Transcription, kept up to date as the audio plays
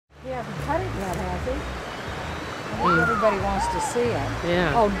everybody wants to see it.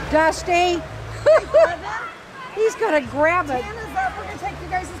 Yeah. Oh, Dusty! He's gonna grab it. Tana's up. We're gonna take you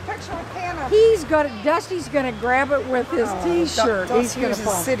guys' picture with Tana. Dusty's gonna grab it with his T-shirt. He's gonna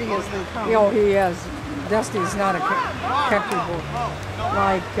as city as they come. Oh, he is. Dusty's not a country boy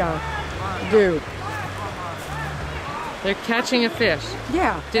like dude. They're catching a fish.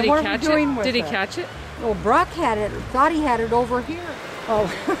 Yeah. Did he what catch are we doing it? with Did he it? catch it? Well, Brock had it. Thought he had it over here. Oh,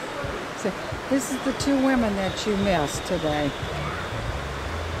 so this is the two women that you missed today.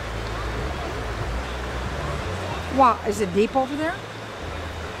 Wow, is it deep over there?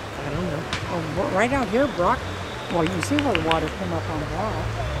 I don't know. Oh, right out here, Brock. Well, you can see where the water came up on the wall.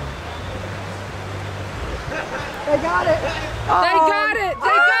 They got it. They got it!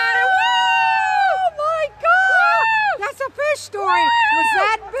 They got it! Oh my God! That's a fish story. It was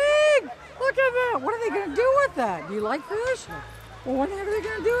that big. Look at that. What are they going to do with that? Do you like fish? Well, what the heck are they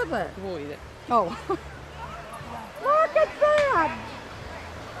going to do with it? We'll eat it. Oh. Look at that.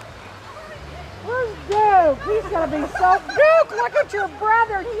 Where's Duke? He's going to be so... Duke, look at your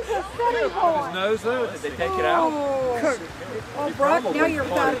brother. He's a city boy. His nose though? Did they take it out? Oh, Brock, now you're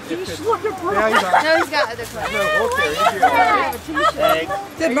without a t-shirt. Look at Brock. Yeah, No, he's got other clothes. no, look there.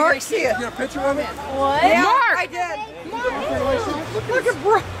 Did Mark see it? You got a picture of it? What? Yeah, Mark! I did. Look at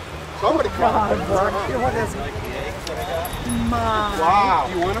Brock. Somebody caught God, Brock. What is it? My Wow.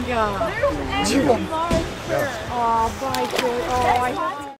 You want him? God. Oh, bye, Duke. Oh, I